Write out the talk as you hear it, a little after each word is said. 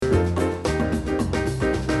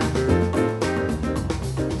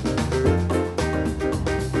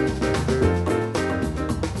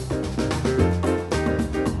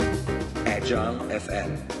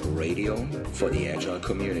radio for the Agile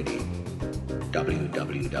community.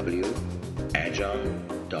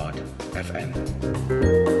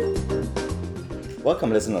 www.agile.fm.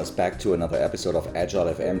 Welcome, listeners, back to another episode of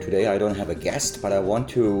Agile FM. Today I don't have a guest, but I want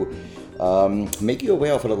to make you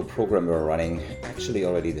aware of a little program we're running, actually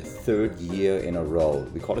already the third year in a row.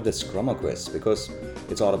 We call it the Scrummer Quiz because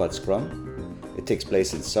it's all about Scrum. It takes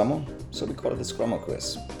place in summer, so we call it the Scrummer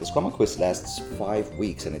Quiz. The Scrummer Quiz lasts 5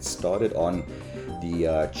 weeks and it started on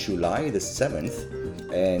the July the 7th,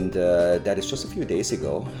 and that is just a few days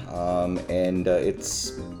ago.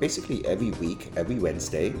 It's basically every week, every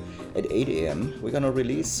Wednesday at 8 a.m. We're going to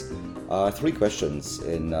release 3 questions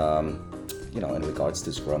in regards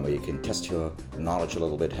to Scrum, where you can test your knowledge a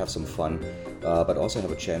little bit, have some fun, but also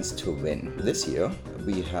have a chance to win. This year,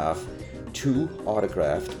 we have 2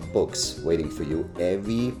 autographed books waiting for you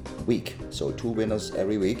every week. So 2 winners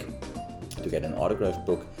every week to get an autographed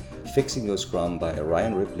book, Fixing Your Scrum by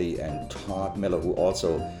Ryan Ripley and Todd Miller, who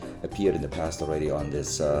also appeared in the past already on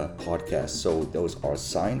this podcast. So those are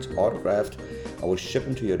signed, autographed. I will ship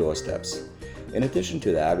them to your doorsteps. In addition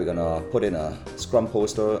to that, we're gonna put in a Scrum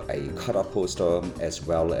poster, a cut-up poster, as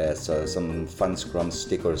well as some fun Scrum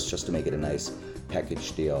stickers just to make it a nice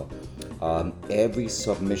package deal. Every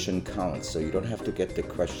submission counts, so you don't have to get the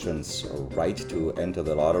questions right to enter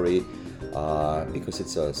the lottery because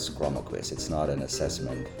it's a Scrummer Quiz, it's not an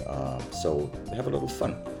assessment. So have a little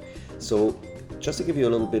fun. So just to give you a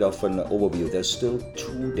little bit of an overview, there's still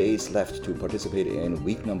 2 days left to participate in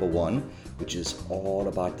week number 1, which is all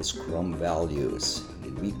about the Scrum values.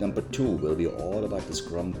 In week number 2 will be all about the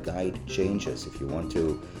Scrum guide changes, if you want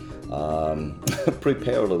to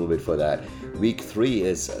prepare a little bit for that. Week 3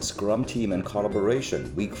 is Scrum team and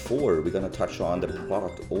collaboration. Week 4, we're going to touch on the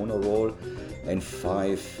product owner role. And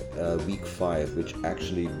week 5, which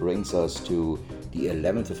actually brings us to the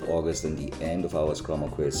 11th of August and the end of our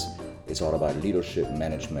Scrummer Quiz. It's all about leadership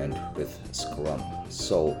management with Scrum.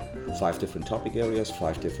 So 5 different topic areas,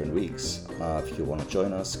 5 different weeks. If you want to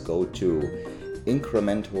join us, go to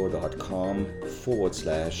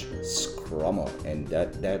incrementor.com/Scrummer, and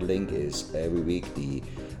that link is every week the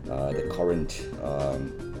current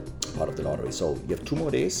part of the lottery. So you have 2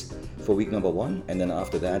 more days for week number 1, and then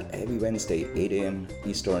after that, every Wednesday, 8 a.m.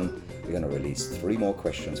 Eastern, we're going to release 3 more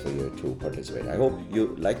questions for you to participate. I hope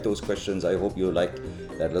you liked those questions. I hope you liked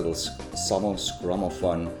that little summer Scrummer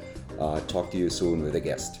fun. Talk to you soon with a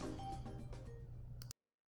guest.